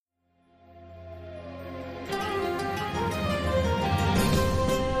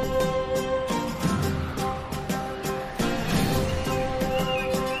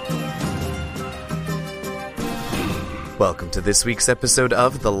Welcome to this week's episode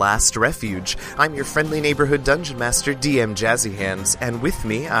of The Last Refuge. I'm your friendly neighborhood dungeon master, DM Jazzy Hands, and with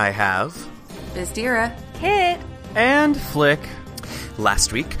me I have... Bizdira, Kit, and Flick.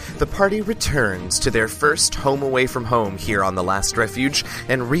 Last week, the party returns to their first home away from home here on The Last Refuge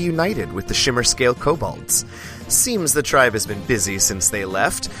and reunited with the Shimmerscale Kobolds. Seems the tribe has been busy since they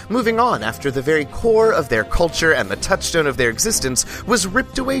left, moving on after the very core of their culture and the touchstone of their existence was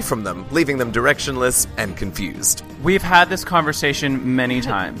ripped away from them, leaving them directionless and confused. We've had this conversation many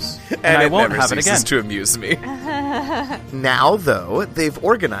times, and I won't have it again. To amuse me. Now, though, they've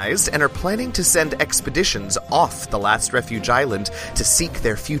organized and are planning to send expeditions off the Last Refuge Island to seek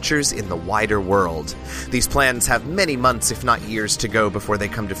their futures in the wider world. These plans have many months, if not years, to go before they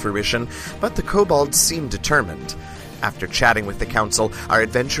come to fruition, but the kobolds seem determined. After chatting with the council, our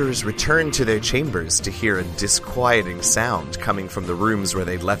adventurers return to their chambers to hear a disquieting sound coming from the rooms where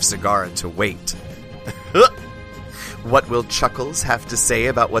they'd left Zagara to wait. What will Chuckles have to say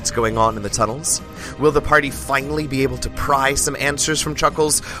about what's going on in the tunnels? Will the party finally be able to pry some answers from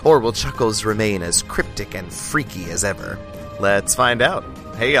Chuckles, or will Chuckles remain as cryptic and freaky as ever? Let's find out.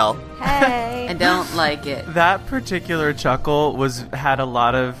 Hey, y'all. hey. I don't like it. That particular chuckle had a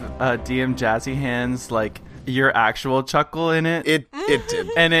lot of DM Jazzy Hands, like, your actual chuckle in it. It did.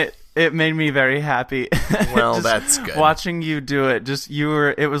 And it made me very happy. Well, that's good. Watching you do it,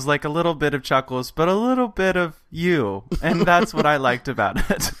 it was like a little bit of Chuckles, but a little bit of you. And that's what I liked about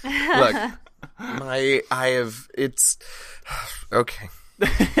it. Look, it's... Okay.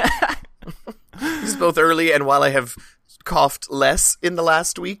 It's both early, and while I have coughed less in the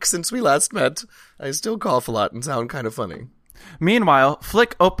last week since we last met, I still cough a lot and sound kind of funny. Meanwhile,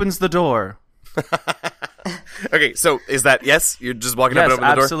 Flick opens the door. Okay, so is that yes? You're just walking up and opening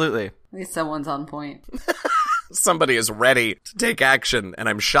the door? Absolutely. At least someone's on point. Somebody is ready to take action, and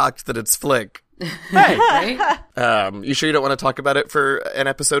I'm shocked that it's Flick. Hey. Right? You sure you don't want to talk about it for an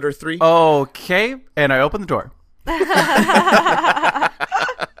episode or 3? Okay, and I open the door.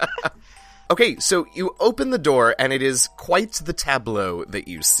 Okay, so you open the door, and it is quite the tableau that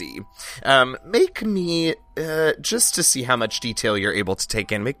you see. Make me, just to see how much detail you're able to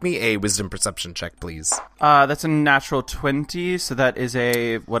take in, make me a wisdom perception check, please. That's a natural 20, so that is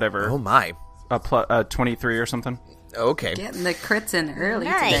a, whatever. Oh my. A 23 or something. Okay. Getting the crits in early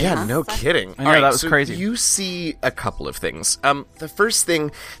Nice. today, Yeah, huh? no kidding. I know, that was crazy. You see a couple of things. The first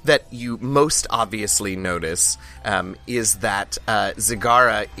thing that you most obviously notice is that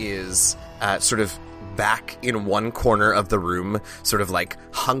Zagara is sort of back in one corner of the room, sort of like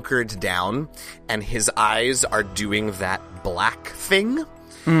hunkered down, and his eyes are doing that black thing.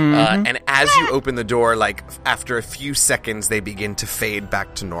 Mm-hmm. And as you open the door, like after a few seconds, they begin to fade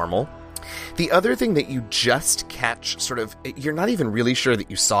back to normal. The other thing that you just catch, sort of, you're not even really sure that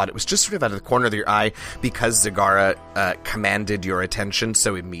you saw it. It was just sort of out of the corner of your eye because Zagara commanded your attention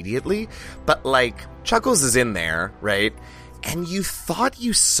so immediately. But, like, Chuckles is in there, right? And you thought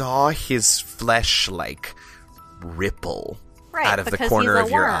you saw his flesh, like, ripple out of the corner of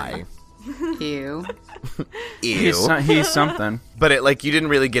your eye. Ew. Ew. He's something. But you didn't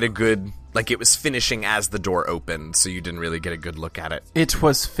really get a good... Like, it was finishing as the door opened, so you didn't really get a good look at it. It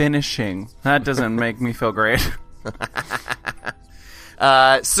was finishing. That doesn't make me feel great.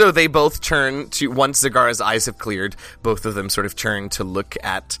 So they both turn to... Once Zagara's eyes have cleared, both of them sort of turn to look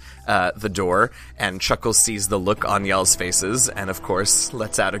at the door, and Chuckles sees the look on y'all's faces, and of course,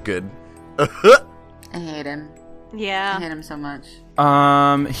 lets out a good... I hate him. I Yeah. hate him so much.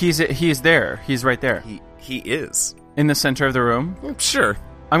 He's there. He's right there. He is. In the center of the room. Sure.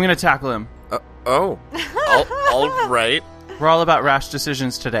 I'm going to tackle him. All right. We're all about rash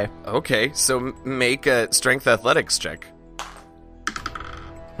decisions today. Okay, so make a strength athletics check.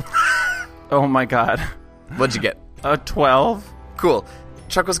 Oh my god. What'd you get? A 12? Cool.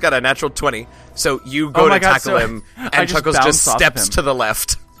 Chuckles got a natural 20, so you go to tackle him, and Chuckles just steps to the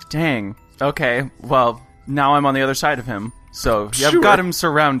left. Dang. Okay, well, now I'm on the other side of him. So, Sure. I've got him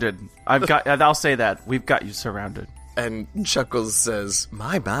surrounded. I'll say that. We've got you surrounded. And Chuckles says,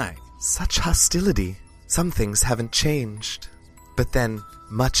 My, such hostility. Some things haven't changed. But then,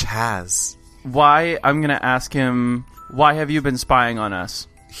 much has. I'm going to ask him, why have you been spying on us?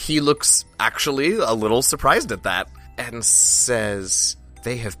 He looks actually a little surprised at that, and says,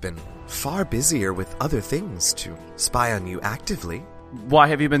 They have been far busier with other things to spy on you actively. Why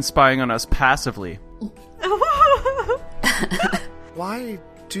have you been spying on us passively? Why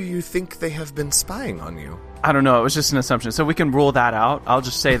do you think they have been spying on you? I don't know. It was just an assumption. So we can rule that out. I'll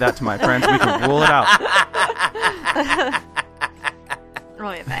just say that to my friends. We can rule it out.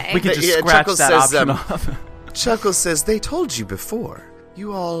 Really vague. We can just Yeah, scratch Chuckles that says, option off. Chuckles says, They told you before.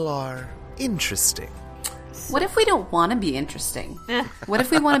 You all are interesting. What if we don't want to be interesting? What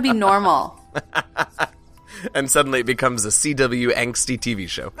if we want to be normal? And suddenly it becomes a CW angsty TV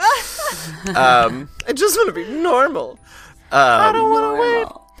show. I just want to be normal. I don't want to wait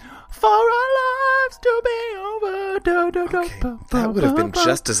for our lives to be over. Okay, that would have been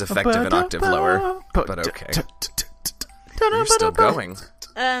just as effective an octave lower, but okay. You're still going.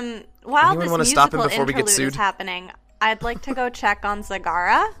 While Anyone this wanna stop him musical before we get interlude sued? is happening, I'd like to go check on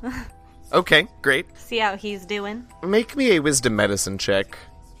Zagara. Okay, great. See how he's doing. Make me a wisdom medicine check.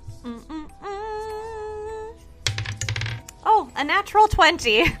 Oh, a natural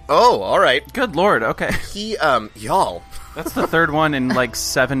 20. Oh, all right. Good lord, okay. He, y'all. That's the third one in like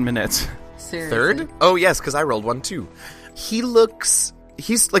 7 minutes. Seriously. Third? Oh, yes, because I rolled one, too. He's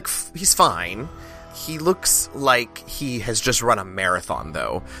fine. He looks like he has just run a marathon,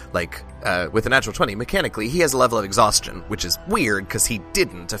 though. Like, with a natural 20, mechanically, he has a level of exhaustion, which is weird, because he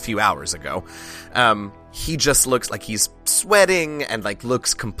didn't a few hours ago. He just looks like he's sweating and, like,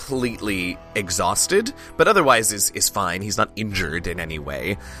 looks completely exhausted, but otherwise is fine. He's not injured in any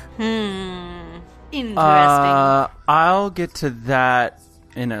way. Interesting. I'll get to that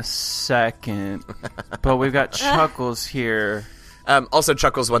in a second, but we've got Chuckles here. Also,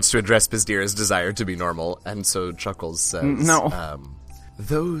 Chuckles wants to address Bizdira's desire to be normal, and so Chuckles says, No.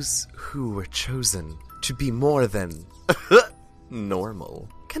 Those who were chosen to be more than normal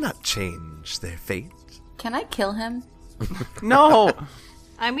cannot change their fate. Can I kill him? No!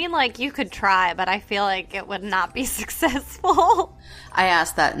 I mean, like, you could try, but I feel like it would not be successful. I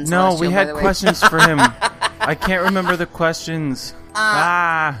asked that in No, Celestial, we by had the way. questions for him. I can't remember the questions.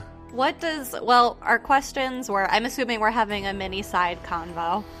 Our questions were, I'm assuming we're having a mini side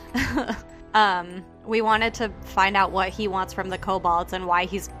convo. We wanted to find out what he wants from the kobolds and why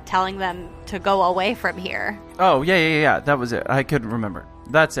he's telling them to go away from here. Oh, yeah. That was it. I could remember.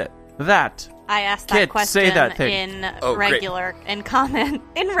 That's it. That. I asked that Kid, question say that thing. in regular, in common,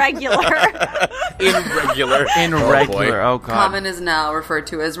 in regular. In regular. In Oh, regular. boy. Oh, God. Common is now referred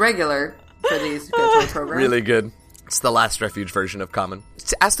to as regular for these virtual programs. Really good. It's the last refuge version of common.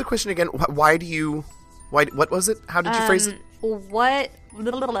 To ask the question again, what was it? How did you phrase it?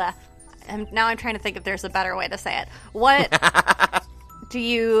 Now I'm trying to think if there's a better way to say it. What do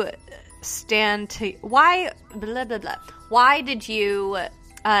you stand to... Why did you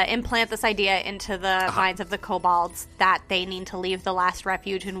implant this idea into the minds of the kobolds that they need to leave the last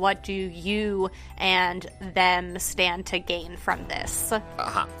refuge, and what do you and them stand to gain from this?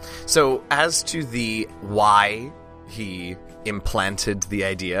 So, as to the why he implanted the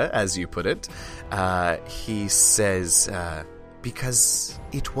idea, as you put it, he says, because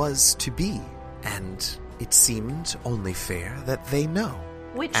it was to be, and it seemed only fair that they know.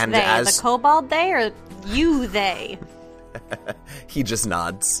 Which and they? The kobold they, or you they? He just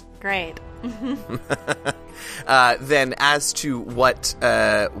nods. Great. Then, as to what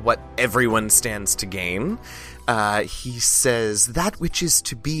everyone stands to gain, he says that which is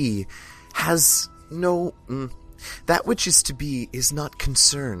to be has no. That which is to be is not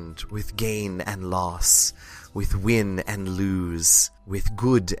concerned with gain and loss, with win and lose, with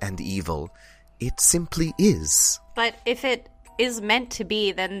good and evil. It simply is. But if it is meant to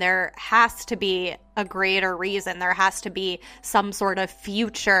be, then there has to be a greater reason. There has to be some sort of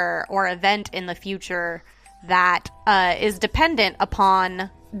future or event in the future that is dependent upon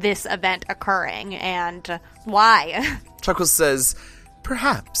this event occurring. And why? Chuckles says,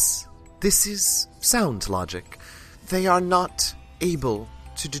 perhaps this is sound logic. They are not able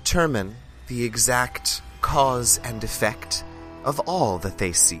to determine the exact cause and effect of all that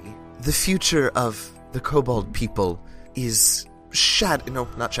they see. The future of the kobold people is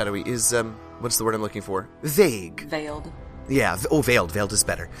not shadowy, is, what's the word I'm looking for? Vague. Veiled. Yeah, veiled. Veiled is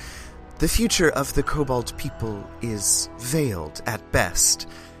better. The future of the kobold people is veiled at best.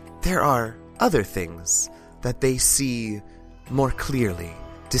 There are other things that they see more clearly.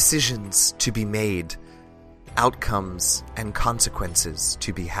 Decisions to be made, outcomes and consequences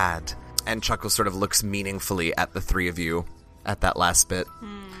to be had. And Chuckles sort of looks meaningfully at the three of you at that last bit.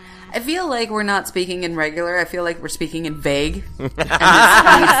 I feel like we're not speaking in regular. I feel like we're speaking in vague. And this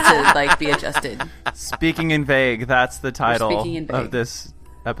needs to, be adjusted. Speaking in vague, that's the title of this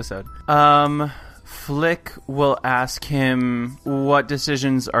episode. Flick will ask him, what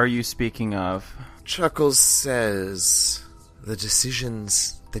decisions are you speaking of? Chuckles says, the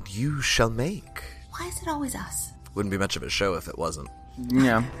decisions that you shall make. Why is it always us? Wouldn't be much of a show if it wasn't.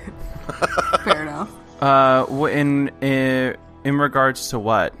 Yeah. Fair enough. In regards to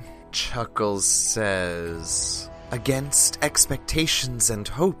what? Chuckles says, against expectations and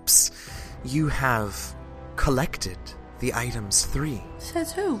hopes, you have collected the items 3.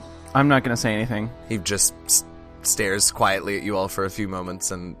 Says who? I'm not going to say anything. He just stares quietly at you all for a few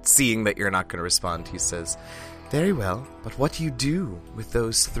moments, and seeing that you're not going to respond, he says, "Very well, but what you do with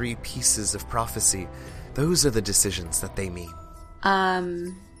those 3 pieces of prophecy, those are the decisions that they mean."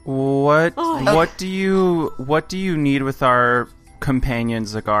 What do you need with our companion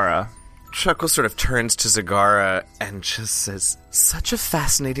Zagara? Chuckles sort of turns to Zagara and just says, "Such a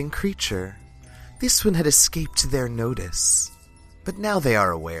fascinating creature. This one had escaped their notice, but now they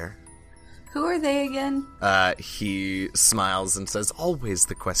are aware." Who are they again? He smiles and says, "Always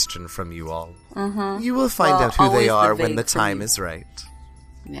the question from you all. Mm-hmm. You will find out who they are when the time is right."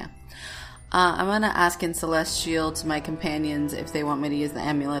 Yeah. I'm going to ask in Celestial to my companions if they want me to use the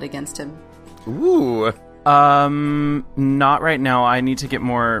amulet against him. Ooh. Not right now. I need to get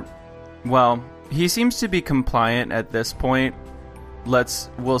more... Well, he seems to be compliant at this point.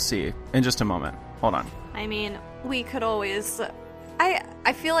 We'll see in just a moment. Hold on. I mean, we could always...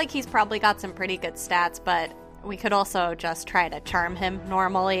 I feel like he's probably got some pretty good stats, but we could also just try to charm him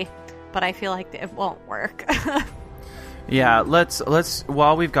normally. But I feel like it won't work. Yeah, let's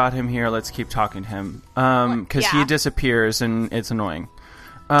while we've got him here, let's keep talking to him. Because he disappears and it's annoying.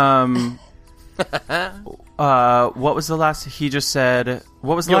 What was the last he just said?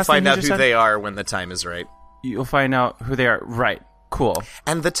 What was the last thing he just said? You'll find out who they are when the time is right. You'll find out who they are. Right. Cool.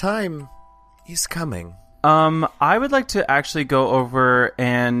 And the time is coming. I would like to actually go over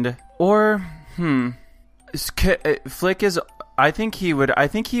and Flick is. I think he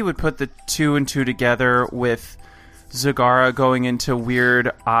would put the 2 and 2 together with Zagara going into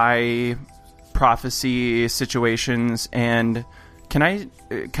weird eye prophecy situations, and can I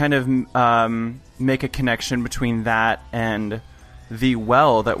kind of make a connection between that and the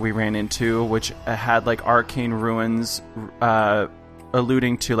well that we ran into, which had like arcane ruins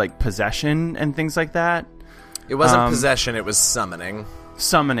alluding to like possession and things like that? It wasn't possession, it was summoning.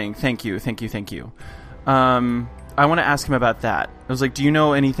 Summoning, thank you. I want to ask him about that. I was like, do you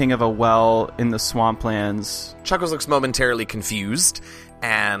know anything of a well in the swamplands? Chuckles looks momentarily confused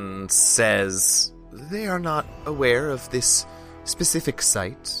and says, "They are not aware of this specific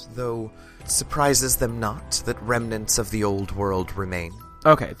site, though it surprises them not that remnants of the old world remain."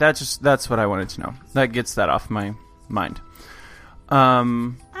 Okay, that's what I wanted to know. That gets that off my mind.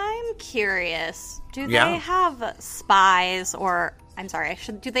 I'm curious. Do they have spies or... I'm sorry,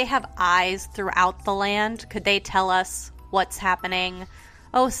 do they have eyes throughout the land? Could they tell us what's happening,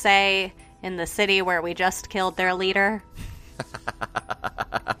 say, in the city where we just killed their leader?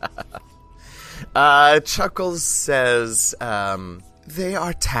 Chuckles says, they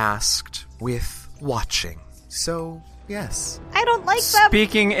are tasked with watching. So, yes. I don't like them.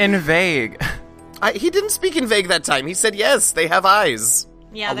 Speaking in vague. He didn't speak in vague that time. He said, yes, they have eyes.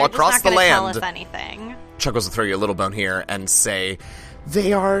 Yeah, they're across just not the going to land. tell us anything. Chuckles will throw you a little bone here and say,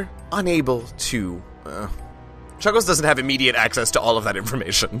 they are unable to... Chuckles doesn't have immediate access to all of that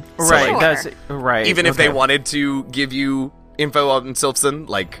information. Right, Sure. that's right. Even if they wanted to give you info on Silpson,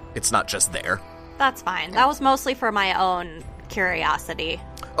 it's not just there. That's fine. That was mostly for my own curiosity.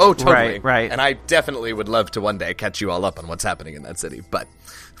 Oh, totally. Right. And I definitely would love to one day catch you all up on what's happening in that city, but...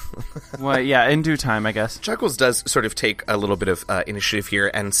 Well, yeah, in due time, I guess. Chuckles does sort of take a little bit of initiative here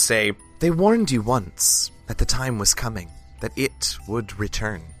and say, they warned you once that the time was coming, that it would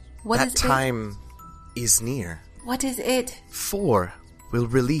return. That time is near. What is it? 4 will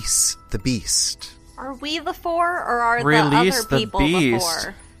release the beast. Are we the 4, or are Release the other people the the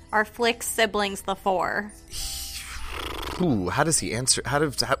 4? Are Flick's siblings the 4? Ooh, how does he answer? How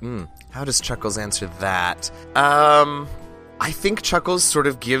does Chuckles answer that? I think Chuckles sort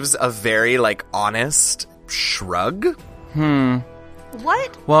of gives a very, honest shrug. What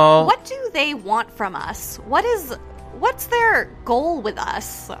do they want from us? What's their goal with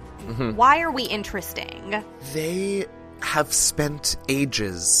us? Mm-hmm. Why are we interesting? They have spent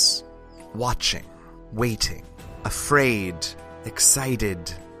ages watching, waiting, afraid,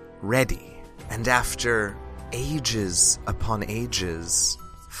 excited, ready. And after ages upon ages,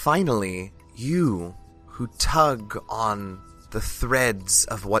 finally, you who tug on the threads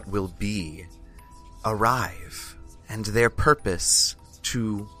of what will be arrive, and their purpose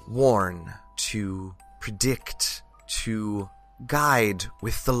to warn, to predict, to guide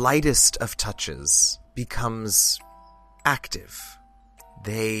with the lightest of touches becomes active.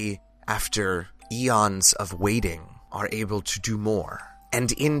 They, after eons of waiting, are able to do more,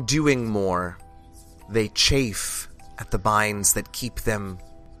 and in doing more, they chafe at the binds that keep them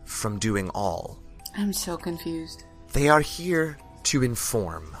from doing all. I'm so confused. They are here to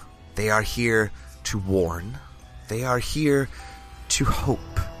inform. They are here to warn. They are here to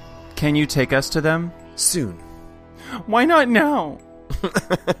hope. Can you take us to them? Soon. Why not now?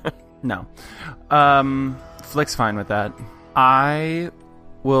 No. Flick's fine with that. I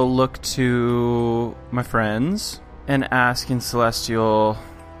will look to my friends and ask in Celestial,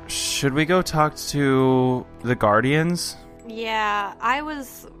 should we go talk to the Guardians? Yeah, I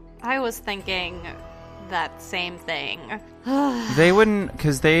was thinking that same thing. They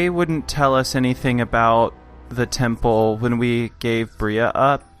wouldn't tell us anything about the temple when we gave Bria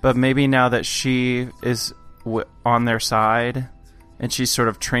up, but maybe now that she is on their side and she's sort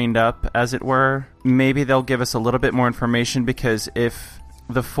of trained up, as it were, maybe they'll give us a little bit more information, because if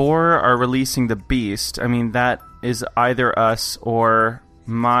the four are releasing the beast, I mean, that is either us or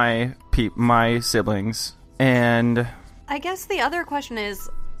my siblings. And I guess the other question is,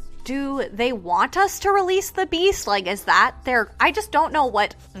 do they want us to release the beast? Like, is that I just don't know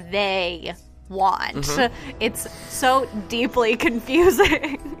what they want. Mm-hmm. It's so deeply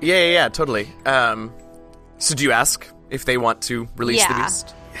confusing. Yeah, totally. So do you ask if they want to release the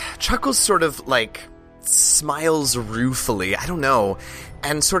beast? Chuckles sort of, like, smiles ruefully, I don't know,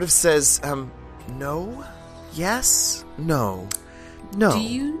 and sort of says, no, yes, no. Do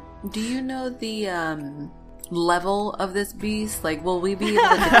you know the, level of this beast? Like, will we be able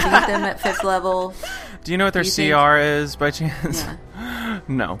to defeat them at 5th level? Do you know what their CR is, by chance? Yeah.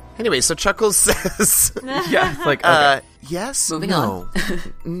 No. Anyway, so Chuckles says... Yeah, it's like, okay. Yes, Moving on.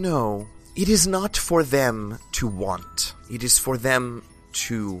 No. It is not for them to want. It is for them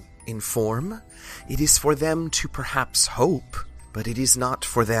to inform. It is for them to perhaps hope. But it is not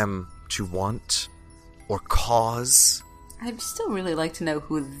for them to want or cause. I'd still really like to know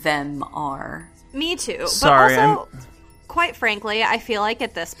who them are. Me too. Sorry, but also, quite frankly, I feel like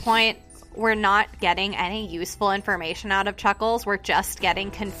at this point, we're not getting any useful information out of Chuckles. We're just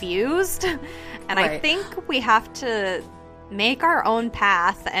getting confused. And Right. I think we have to make our own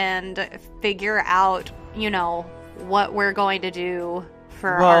path and figure out, what we're going to do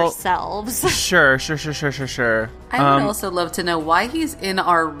for ourselves. Sure. I would also love to know why he's in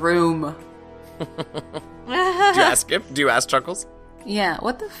our room. Do you ask him? Do you ask Chuckles? Yeah,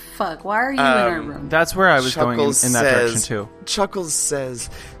 what the fuck? Why are you in our room? That's where I was going in that direction, too. Chuckles says,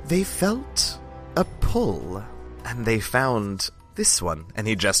 they felt a pull, and they found this one. And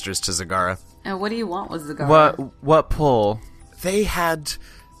he gestures to Zagara. And what do you want with Zagara? What pull? They had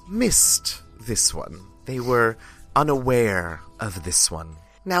missed this one. They were unaware of this one.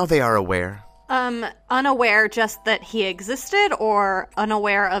 Now they are aware. Unaware just that he existed, or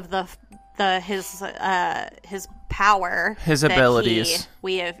unaware of his power, his abilities.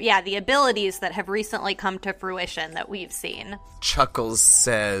 The abilities that have recently come to fruition that we've seen. Chuckles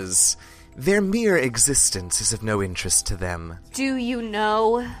says, their mere existence is of no interest to them. Do you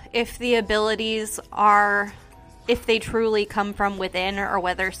know if the abilities if they truly come from within, or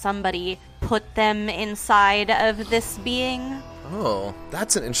whether somebody put them inside of this being? Oh,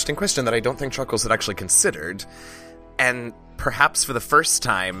 that's an interesting question that I don't think Chuckles had actually considered. And perhaps for the first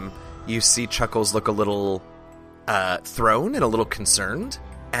time, you see Chuckles look a little thrown and a little concerned.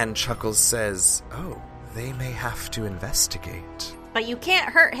 And Chuckles says, oh, they may have to investigate. But you can't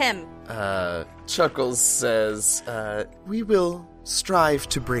hurt him. Chuckles says, we will strive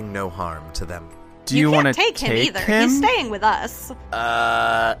to bring no harm to them. Do you want to take him either? Him? He's staying with us.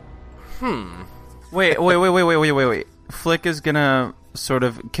 Wait. Flick is gonna sort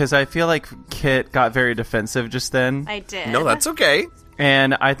of, because I feel like Kit got very defensive just then. I did. No, that's okay.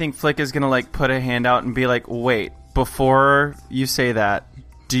 And I think Flick is gonna like put a hand out and be like, wait, before you say that,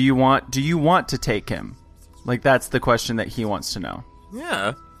 do you want to take him? Like, that's the question that he wants to know.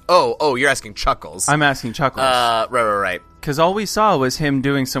 Yeah. Oh, you're asking Chuckles. I'm asking Chuckles. Right. Because all we saw was him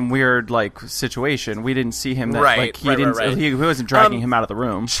doing some weird, like, situation. We didn't see him Right. He wasn't dragging him out of the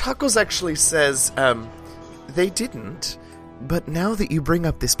room. Chuckles actually says, they didn't, but now that you bring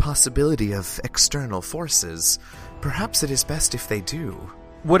up this possibility of external forces, perhaps it is best if they do.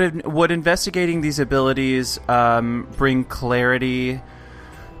 Would investigating these abilities bring clarity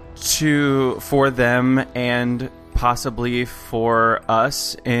for them and possibly for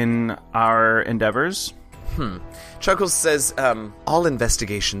us in our endeavors? Chuckles says, all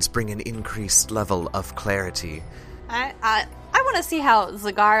investigations bring an increased level of clarity. I want to see how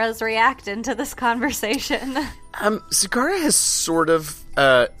Zagara's reacting to this conversation. Zagara has sort of,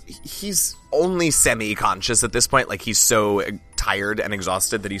 he's only semi-conscious at this point. Like, he's so tired and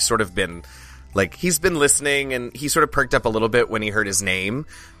exhausted that he's sort of been, like, he's been listening, and he sort of perked up a little bit when he heard his name,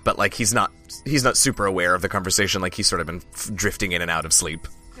 but, like, he's not super aware of the conversation. Like, he's sort of been drifting in and out of sleep.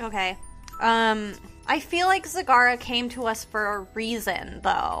 Okay. I feel like Zagara came to us for a reason,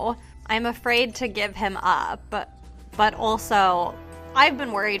 though. I'm afraid to give him up, but also, I've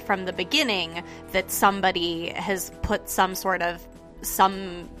been worried from the beginning that somebody has put some,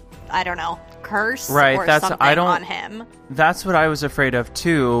 I don't know, curse Right, or that's- something I don't- on him. That's what I was afraid of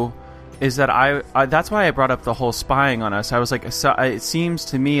too. Is that I that's why I brought up the whole spying on us. I was like, so, it seems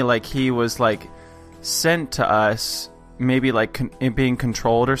to me like he was like sent to us, maybe like being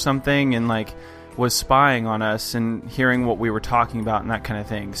controlled or something, and like was spying on us and hearing what we were talking about and that kind of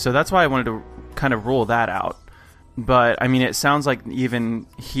thing. So that's why I wanted to kind of rule that out. But I mean, it sounds like even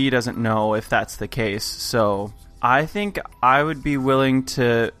he doesn't know if that's the case. So I think I would be willing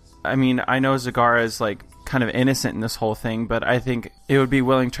to. I mean, I know Zagara is like kind of innocent in this whole thing, but I think it would be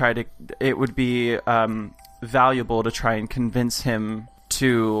it would be valuable to try and convince him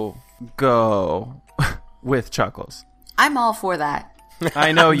to go with Chuckles. I'm all for that.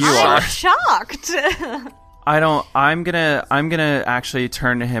 I know you I'm are. shocked. I'm gonna actually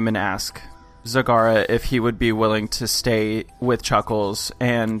turn to him and ask Zagara if he would be willing to stay with Chuckles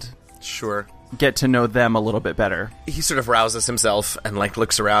and Sure. get to know them a little bit better. He sort of rouses himself and, like,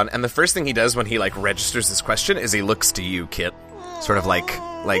 looks around, and the first thing he does when he, like, registers this question is he looks to you, Kit. Sort of like,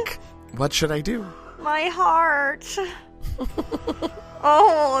 what should I do? My heart.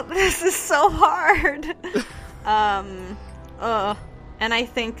 Oh, this is so hard. And I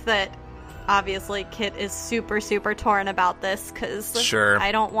think that obviously Kit is super, super torn about this because Sure.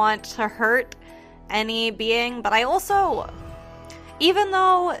 I don't want to hurt any being, but I also, even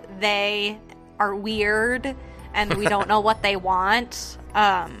though they are weird and we don't know what they want,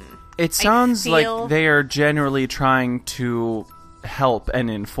 It sounds feel- like they are generally trying to help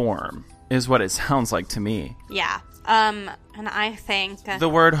and inform, is what it sounds like to me. yeah. And I think, The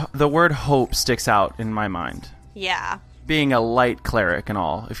word hope sticks out in my mind. yeah. Being a light cleric and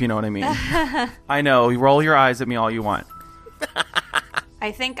all, if you know what I mean. I know, you roll your eyes at me all you want.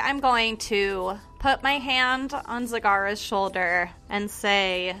 I think I'm going to put my hand on Zagara's shoulder and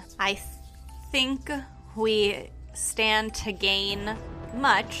say, I think we stand to gain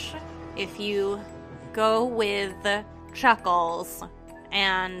much if you go with Chuckles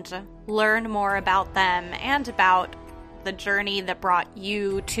and learn more about them and about the journey that brought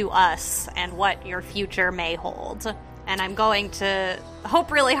you to us and what your future may hold. And I'm going to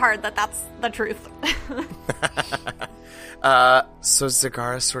hope really hard that that's the truth. So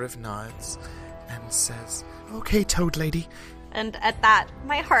Zagara sort of nods and says, "Okay, Toad Lady." And at that,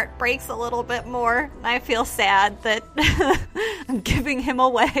 my heart breaks a little bit more. I feel sad that I'm giving him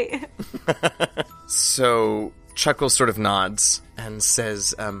away. So Chuckles sort of nods and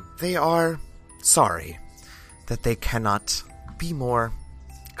says, they are sorry that they cannot be more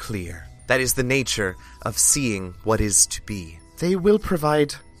clear. That is the nature of seeing what is to be. They will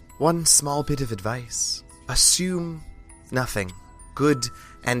provide one small bit of advice. Assume nothing. Good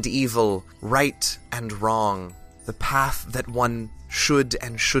and evil, right and wrong, the path that one should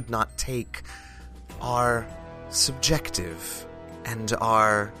and should not take are subjective and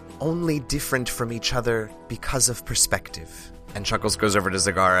are only different from each other because of perspective. And Chuckles goes over to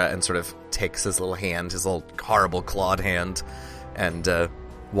Zagara and sort of takes his little hand, his little horrible clawed hand, and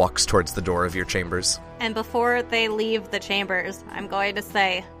walks towards the door of your chambers. And before they leave the chambers, I'm going to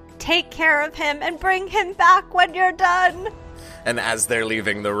say, take care of him and bring him back when you're done. And as they're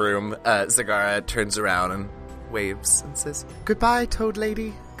leaving the room, Zagara turns around and waves and says, "Goodbye, Toad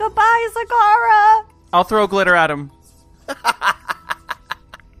Lady." Goodbye, Zagara. I'll throw glitter at him.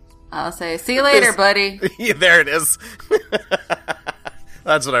 I'll say, see you later, buddy. Yeah, there it is.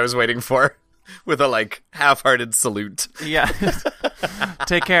 That's what I was waiting for. With a, like, half-hearted salute. Yeah.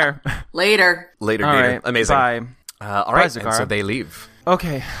 Take care. Later. Later, All Gator. right. Amazing. Bye. All right, Bye, and so Zagara. they leave.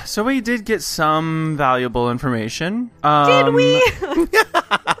 Okay, so we did get some valuable information. Did we?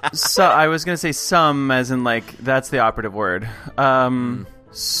 So I was gonna say some, as in like that's the operative word.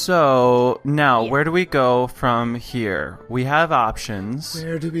 So now where do we go from here? We have options.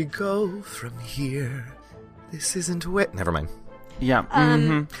 Where do we go from here? This isn't where... Never mind. Yeah.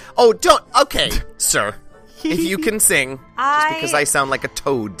 Oh, don't... Okay, sir. If you can sing, just because I sound like a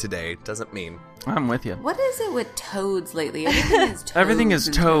toad today, doesn't mean... I'm with you. What is it with toads lately? Everything is toads. Everything is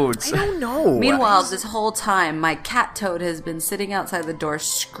and toads. I don't know. Meanwhile, this whole time, my cat Toad has been sitting outside the door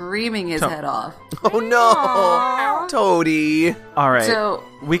screaming his head off. Oh, no. Toady. All right. So-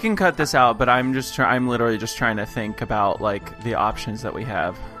 we can cut this out, but I'm literally just trying to think about like the options that we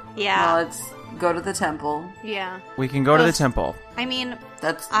have. Yeah. Let's go to the temple. Yeah. We can go to the temple. I mean,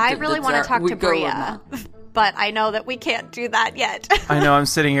 That's. I really want to that's talk we to go with Bria. that. But I know that we can't do that yet. I know I'm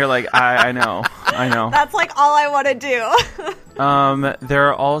sitting here like I know. That's like all I want to do. There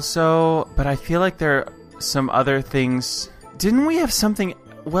are also, but I feel like there are some other things. Didn't we have something?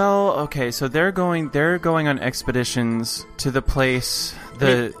 Well, okay, so they're going on expeditions to the place,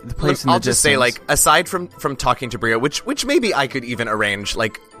 the place in the I'll just say, distance. like, aside from talking to Bria, which maybe I could even arrange,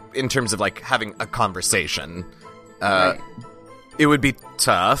 like, in terms of, like, having a conversation. Right. It would be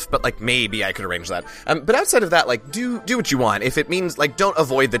tough, but, like, maybe I could arrange that. But outside of that, like, do what you want. If it means, like, don't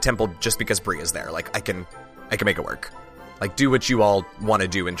avoid the temple just because Bree is there. Like, I can make it work. Like, do what you all want to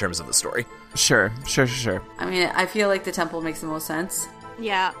do in terms of the story. Sure. I mean, I feel like the temple makes the most sense.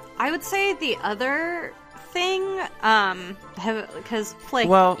 Yeah, I would say the other thing, because Flick,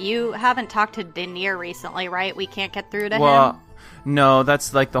 you haven't talked to Denier recently, right? We can't get through to him. No,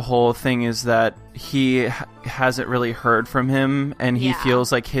 that's like the whole thing is that he hasn't really heard from him, and he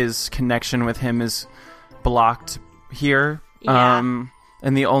feels like his connection with him is blocked here. Yeah.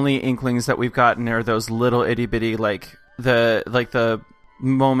 And the only inklings that we've gotten are those little itty bitty the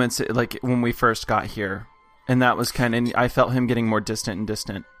moments like when we first got here, and that was I felt him getting more distant and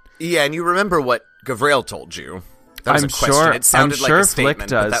distant. Yeah, and you remember what Gavrail told you? That was a question. Sure, it sounded I'm like sure a statement, Flick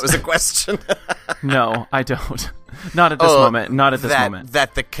does. but that was a question. No, I don't. Not at this moment. Not at this moment.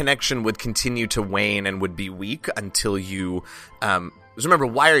 That the connection would continue to wane and would be weak until you... remember,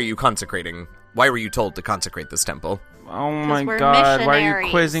 why are you consecrating? Why were you told to consecrate this temple? Oh my god, why are you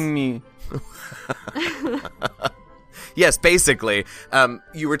quizzing me? Yes, basically.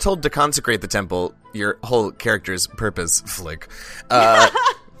 You were told to consecrate the temple, your whole character's purpose, Flick.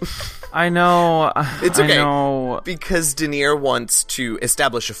 I know. It's okay. I know. Because Denier wants to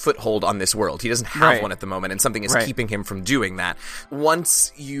establish a foothold on this world. He doesn't have one at the moment, and something is keeping him from doing that.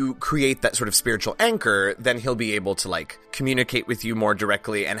 Once you create that sort of spiritual anchor, then he'll be able to, like, communicate with you more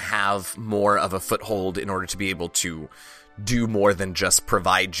directly and have more of a foothold in order to be able to do more than just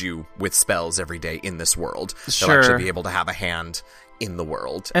provide you with spells every day in this world. Sure. They'll actually be able to have a hand in the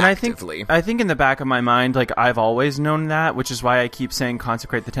world and actively. I think in the back of my mind, like, I've always known that, which is why I keep saying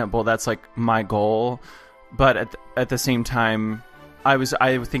consecrate the temple. That's like my goal. But at the same time, I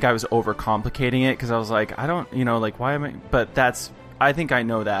think I was overcomplicating it because I was like, I don't, why am I? But I think I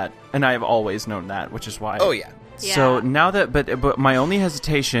know that, and I've always known that, which is why. Oh yeah. So now that, but my only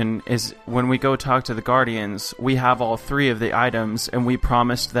hesitation is when we go talk to the Guardians, we have all 3 of the items, and we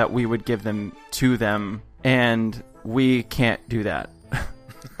promised that we would give them to them, and we can't do that.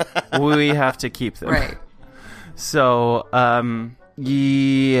 We have to keep them. Right. So,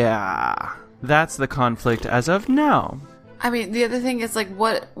 yeah, that's the conflict as of now. I mean, the other thing is, like,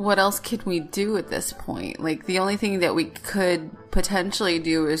 what else can we do at this point? Like, the only thing that we could potentially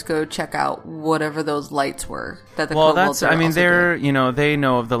do is go check out whatever those lights were that the kobolds are they're doing. They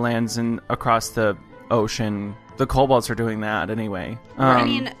know of the lands across the ocean. The kobolds are doing that anyway. I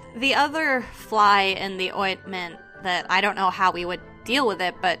mean, the other fly in the ointment that I don't know how we would deal with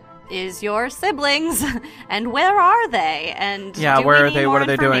it, but is your siblings, and where are they? And where are they? What are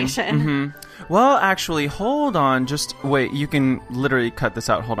they doing? Mm-hmm. Well, actually, hold on. Just wait. You can literally cut this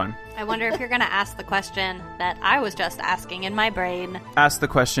out. Hold on. I wonder if you're going to ask the question that I was just asking in my brain. Ask the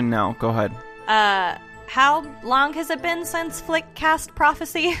question now. Go ahead. How long has it been since Flick cast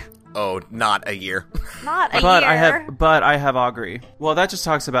Prophecy? Oh, not a year. Not a year. But I have Augury. Well, that just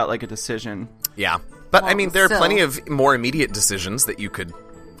talks about, like, a decision. Yeah. But, I mean, there are plenty of more immediate decisions that you could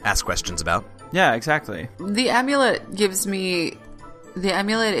ask questions about. Yeah, exactly. The amulet gives me... The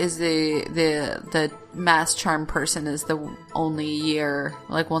amulet is the mass charm person is the only year,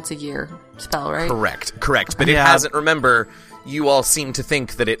 like once a year spell, right? Correct. But it hasn't, remember, you all seem to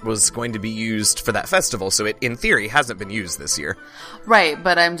think that it was going to be used for that festival, so it, in theory, hasn't been used this year. Right,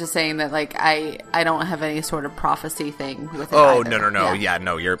 but I'm just saying that, like, I don't have any sort of prophecy thing with it Oh, either. no.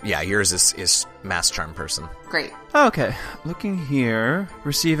 Yeah, Yours is mass charm person. Great. Okay, looking here,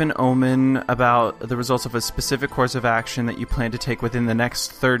 receive an omen about the results of a specific course of action that you plan to take within the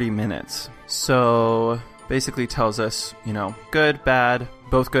next 30 minutes. So, basically tells us, good, bad,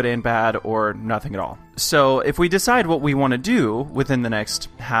 both good and bad, or nothing at all. So, if we decide what we want to do within the next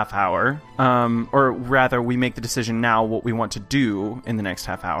half hour, or rather, we make the decision now what we want to do in the next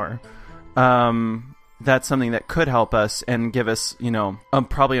half hour, that's something that could help us and give us,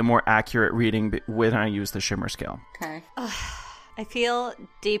 probably a more accurate reading when I use the Shimmer Scale. Okay. I feel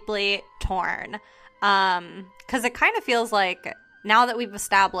deeply torn. Because it kind of feels like now that we've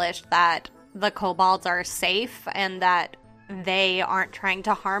established that the kobolds are safe and that they aren't trying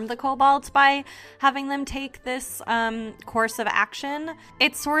to harm the kobolds by having them take this course of action,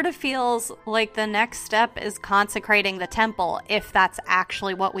 it sort of feels like the next step is consecrating the temple, if that's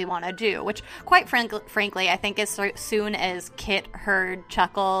actually what we want to do, which quite frankly I think as soon as Kit heard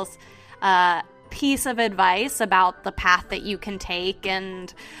Chuckles' piece of advice about the path that you can take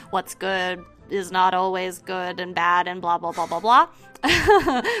and what's good is not always good and bad and blah blah blah blah blah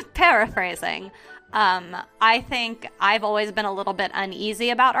paraphrasing, I think I've always been a little bit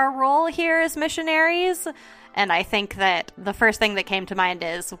uneasy about our role here as missionaries, And I think that the first thing that came to mind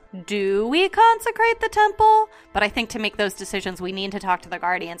is, do we consecrate the temple? But I think to make those decisions, we need to talk to the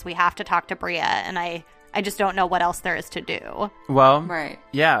Guardians. We have to talk to Bria. And I just don't know what else there is to do. Well, Right.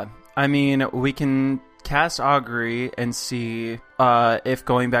 yeah. I mean, we can cast Augury and see if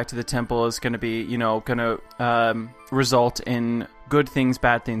going back to the temple is going to be, going to result in good things,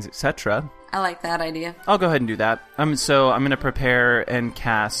 bad things, etc. I like that idea. I'll go ahead and do that. So I'm going to prepare and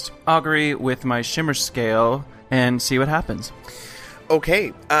cast Augury with my Shimmer Scale and see what happens.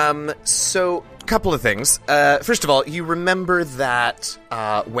 Okay, so a couple of things. First of all, you remember that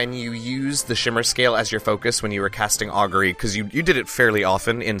when you used the Shimmer Scale as your focus when you were casting Augury, because you did it fairly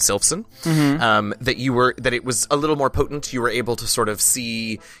often in Sylphson, that it was a little more potent. You were able to sort of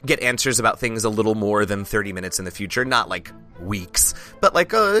get answers about things a little more than 30 minutes in the future, not like weeks, but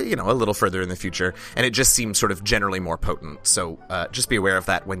like a little further in the future, and it just seems sort of generally more potent. So just be aware of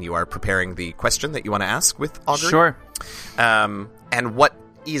that when you are preparing the question that you want to ask with Augury. Sure. And what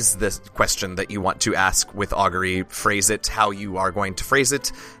is the question that you want to ask with Augury? Phrase it how you are going to phrase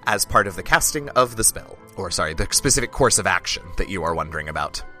it as part of the casting of the spell. Or, sorry, the specific course of action that you are wondering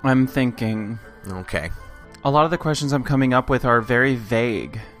about. I'm thinking. Okay. A lot of the questions I'm coming up with are very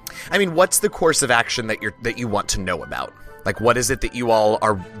vague. I mean, what's the course of action that you want to know about? Like, what is it that you all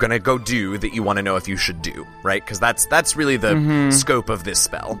are going to go do that you want to know if you should do, right? Because that's really the scope of this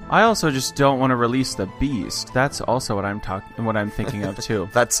spell. I also just don't want to release the beast. That's also what I'm thinking of too.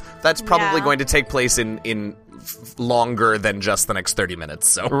 That's probably going to take place in longer than just the next 30 minutes.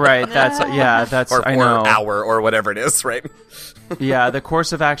 So right, that's or I know. hour or whatever it is, right? Yeah, the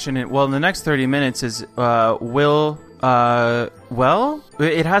course of action. In the next 30 minutes is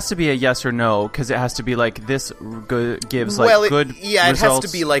it has to be a yes or no, because it has to be like this gives like good it results. has to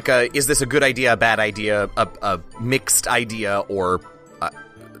be like is this a good idea, a bad idea, a mixed idea, or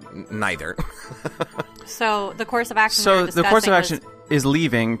neither. So the course of action. So the course of action is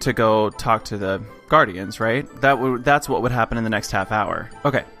leaving to go talk to the Guardians, right? That's what would happen in the next half hour.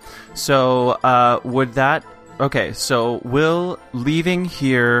 Okay, so so will leaving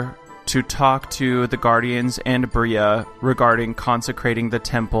here to talk to the Guardians and Bria regarding consecrating the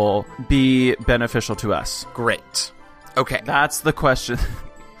temple be beneficial to us? Great. Okay. That's the question.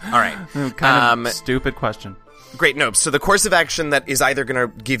 All right. Kind of stupid question. Great. No, so the course of action that is either going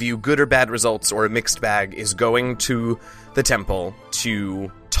to give you good or bad results or a mixed bag is going to the temple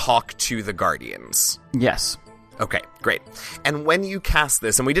to talk to the Guardians. Yes. Okay, great. And when you cast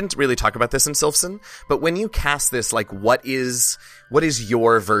this, and we didn't really talk about this in Sylphson, but when you cast this, like, what is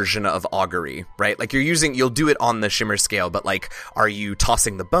your version of augury, right? Like, you'll do it on the Shimmer Scale, but, like, are you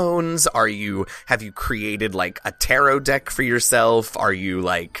tossing the bones? Have you created, like, a tarot deck for yourself? Are you,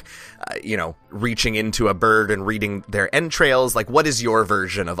 like, reaching into a bird and reading their entrails? Like, what is your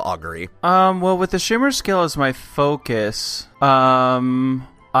version of augury? Well, with the Shimmer Scale as my focus,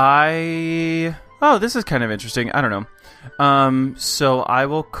 Oh, this is kind of interesting. I don't know. So I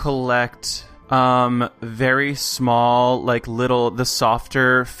will collect very small, like the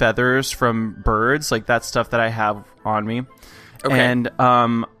softer feathers from birds, like that stuff that I have on me. Okay. And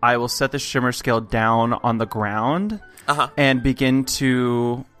I will set the Shimmer Scale down on the ground and begin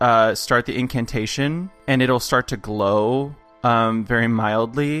to start the incantation, and it'll start to glow very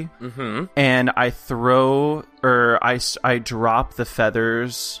mildly. Mm-hmm. And I I drop the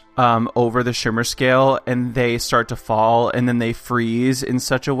feathers over the Shimmer Scale, and they start to fall, and then they freeze in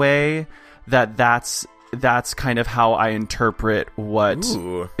such a way that's kind of how I interpret what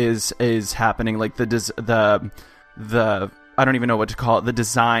is happening. Like the I don't even know what to call it. The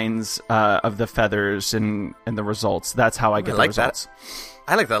designs of the feathers and the results. That's how I get the results.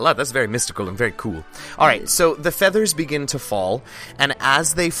 I like that a lot. That's very mystical and very cool. All right, so the feathers begin to fall, and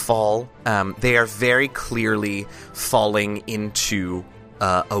as they fall, they are very clearly falling into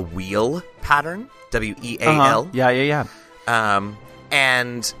a wheel pattern, W-E-A-L. Yeah.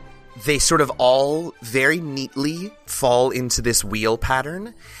 And they sort of all very neatly fall into this wheel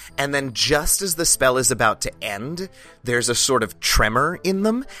pattern, and then just as the spell is about to end, there's a sort of tremor in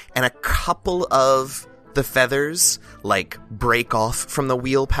them, and a couple of the feathers, like, break off from the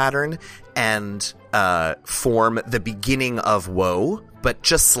wheel pattern and form the beginning of woe, but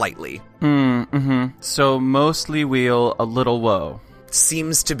just slightly. Mm-hmm. So mostly wheel, a little woe.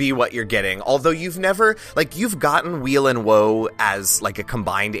 Seems to be what you're getting. Although you've gotten wheel and woe as, like, a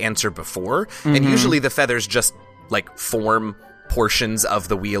combined answer before, and usually the feathers just, like, form portions of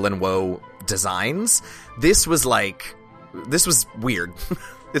the wheel and woe designs. This was weird.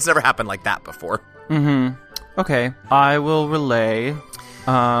 It's never happened like that before. Mm-hmm. Okay. I will relay.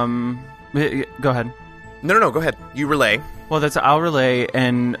 Go ahead. No, go ahead. You relay. Well, I'll relay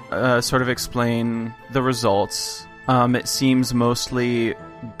and sort of explain the results. It seems mostly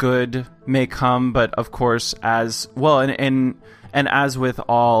good may come, but of course, as well, and as with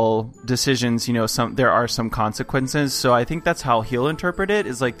all decisions, there are some consequences. So I think that's how he'll interpret it,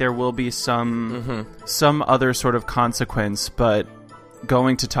 is like there will be some other sort of consequence, but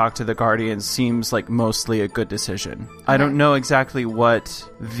going to talk to the Guardians seems like mostly a good decision. I don't know exactly what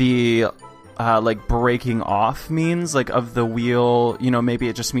the breaking off means, like of the wheel. Maybe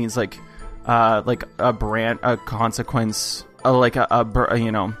it just means like a consequence,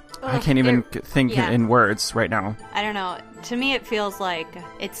 I can't even think in words right now. I don't know. To me, it feels like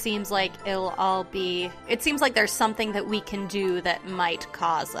it seems like it seems like there's something that we can do that might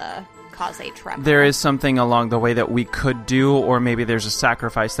cause a tremor. There is something along the way that we could do, or maybe there's a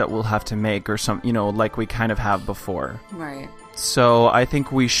sacrifice that we'll have to make, or some, like we kind of have before. Right. So I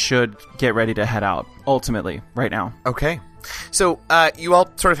think we should get ready to head out, ultimately, right now. Okay. So you all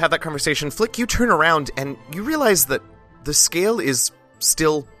sort of have that conversation. Flick, you turn around and you realize that the scale is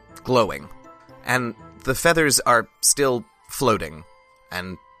still glowing, and the feathers are still floating.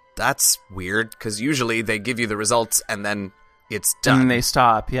 And that's weird, because usually they give you the results and then it's done. And they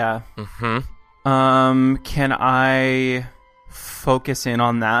stop, yeah. Mm-hmm. Can I focus in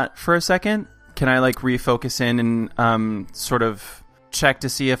on that for a second? Can I, refocus in and sort of check to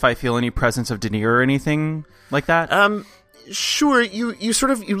see if I feel any presence of Denier or anything like that? Sure. You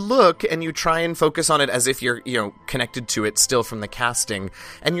look and you try and focus on it as if you're, connected to it still from the casting.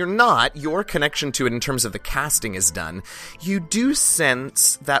 And you're not. Your connection to it in terms of the casting is done. You do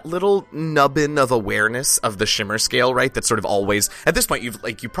sense that little nubbin of awareness of the shimmer scale, right? That's sort of always, at this point,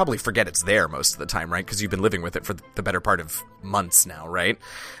 you probably forget it's there most of the time, right? Because you've been living with it for the better part of months now, right?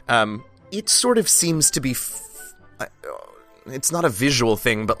 It sort of seems to be, it's not a visual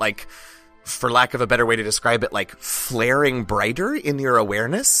thing, but for lack of a better way to describe it, flaring brighter in your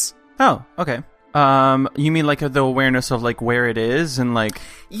awareness. Oh, okay. You mean the awareness of where it is and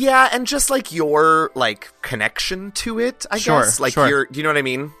Yeah, and just your connection to it, I guess. Sure. Do you know what I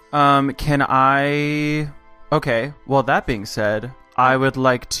mean? Can I? Okay. Well, that being said, I would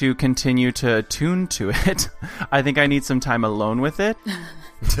like to continue to attune to it. I think I need some time alone with it.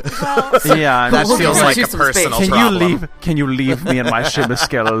 Yeah, that feels like a personal problem. Can you leave me and my shimmer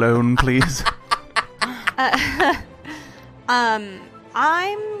scale alone, please?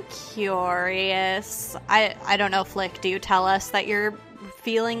 I'm curious. I don't know, Flick, do you tell us that you're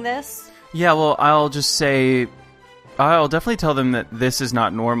feeling this? Yeah, well, I'll definitely tell them that this is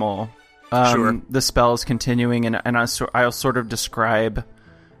not normal. Sure. The spell is continuing, and I'll sort of describe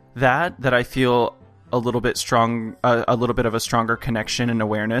that I feel a little bit of a stronger connection and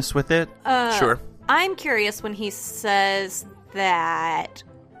awareness with it. Sure. I'm curious when he says that.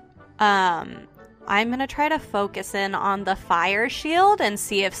 I'm gonna try to focus in on the fire shield and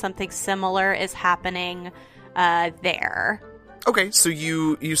see if something similar is happening there. Okay, so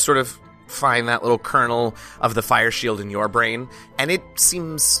you sort of find that little kernel of the fire shield in your brain, and it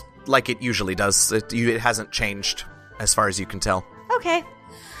seems like it usually does. It hasn't changed as far as you can tell. Okay.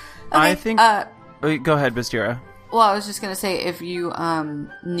 I think. Go ahead, Bastira. Well, I was just going to say, if you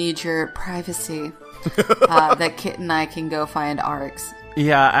need your privacy, that Kit and I can go find Arx.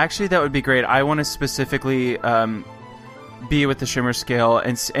 Yeah, actually, that would be great. I want to specifically be with the Shimmer Scale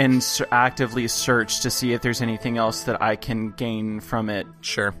and actively search to see if there's anything else that I can gain from it.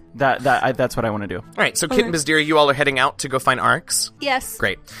 Sure. That's what I want to do. All right, so Kit and Bazdira, you all are heading out to go find Arx? Yes.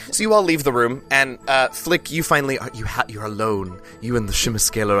 Great. So you all leave the room, and Flick, you finally, you're alone. You and the Shimmer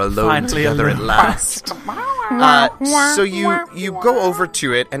Scale are alone finally together alone. At last. So you go over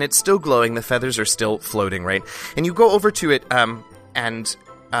to it, and it's still glowing. The feathers are still floating, right? And you go over to it, and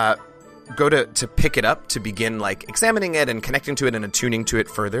go to pick it up to begin examining it and connecting to it and attuning to it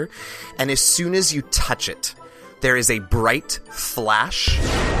further. And as soon as you touch it, there is a bright flash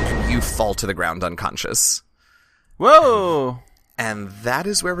and you fall to the ground unconscious. Whoa! And that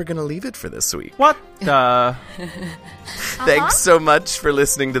is where we're going to leave it for this week. What the? Thanks so much for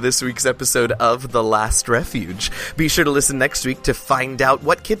listening to this week's episode of The Last Refuge. Be sure to listen next week to find out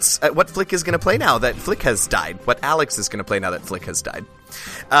what Flick is going to play now that Flick has died. What Alex is going to play now that Flick has died.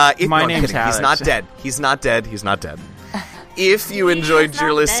 My name's Alex. He's not dead. He's not dead. He's not dead. If you enjoyed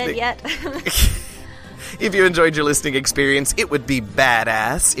your listening... Dead yet. If you enjoyed your listening experience, it would be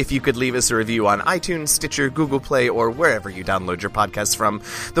badass if you could leave us a review on iTunes, Stitcher, Google Play, or wherever you download your podcasts from.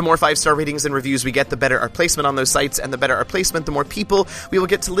 The more 5-star ratings and reviews we get, the better our placement on those sites, and the better our placement, the more people we will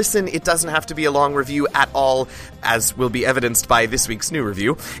get to listen. It doesn't have to be a long review at all, as will be evidenced by this week's new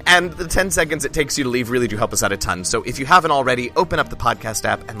review. And the 10 seconds it takes you to leave really do help us out a ton. So if you haven't already, open up the podcast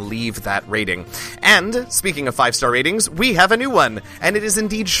app and leave that rating. And speaking of 5-star ratings, we have a new one, and it is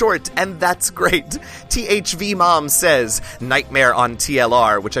indeed short, and that's great. THV Mom says, Nightmare on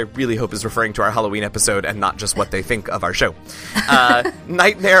TLR, which I really hope is referring to our Halloween episode and not just what they think of our show.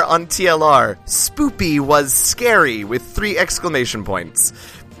 Nightmare on TLR. Spoopy was scary with 3 exclamation points.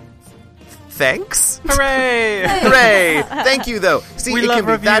 Thanks. Hooray! Hooray! Thank you, though. See, We it love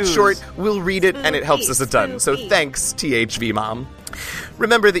can be that reviews. short. We'll read it, and it helps us a ton. So Spoopy. thanks, THV Mom.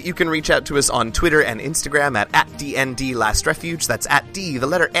 Remember that you can reach out to us on Twitter and Instagram at @DNDLastRefuge. That's @D, the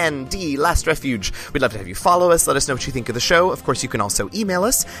letter N, D, Last Refuge. We'd love to have you follow us. Let us know what you think of the show. Of course, you can also email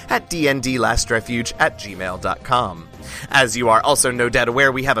us at dndlastrefuge@gmail.com. As you are also no doubt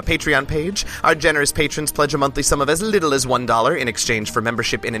aware, we have a Patreon page. Our generous patrons pledge a monthly sum of as little as $1 in exchange for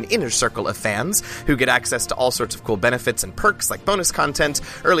membership in an inner circle of fans who get access to all sorts of cool benefits and perks like bonus content,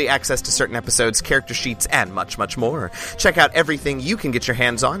 early access to certain episodes, character sheets, and much, much more. Check out everything you can get your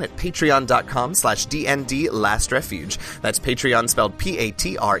hands on at patreon.com/DNDLastRefuge. That's Patreon spelled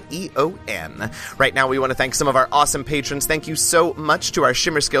Patreon. Right now, we want to thank some of our awesome patrons. Thank you so much to our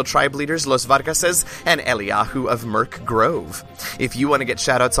Shimmerscale tribe leaders, Los Vargases and Eliahu of Merc Grove. If you want to get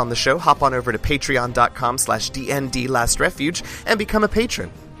shoutouts on the show, hop on over to patreon.com/DNDLastRefuge and become a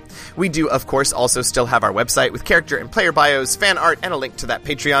patron. We do, of course, also still have our website with character and player bios, fan art, and a link to that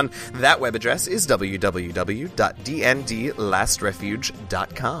Patreon. That web address is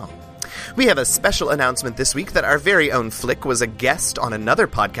www.dndlastrefuge.com. We have a special announcement this week that our very own Flick was a guest on another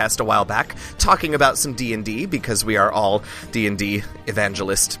podcast a while back talking about some D&D, because we are all D&D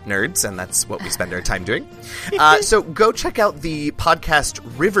evangelist nerds, and that's what we spend our time doing. So go check out the podcast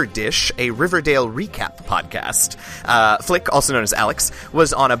River Dish, a Riverdale recap podcast. Flick, also known as Alex,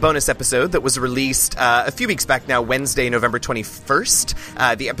 was on a bonus episode that was released a few weeks back now, Wednesday, November 21st.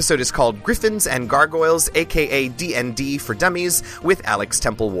 The episode is called Griffins and Gargoyles, aka D&D for Dummies, with Alex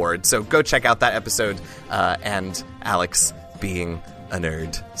Temple Ward. So go check out that episode, and Alex being a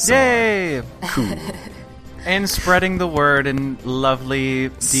nerd. So Yay! cool. And spreading the word in lovely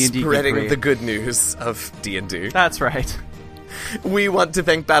D&D Spreading geekery. the good news of D&D. That's right. We want to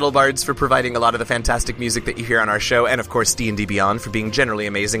thank BattleBards for providing a lot of the fantastic music that you hear on our show, and of course D&D Beyond for being generally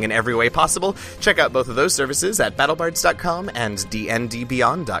amazing in every way possible. Check out both of those services at battlebards.com and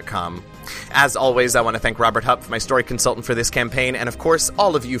dndbeyond.com. As always, I want to thank Robert Hupp, my story consultant for this campaign, and of course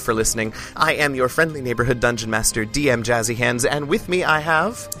all of you for listening. I am your friendly neighborhood dungeon master, DM Jazzy Hands, and with me I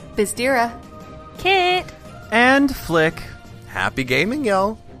have... Bizdira. Kit. And Flick. Happy gaming,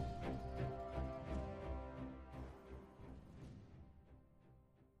 y'all!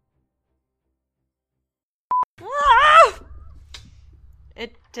 Ah!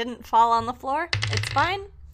 It didn't fall on the floor. It's fine.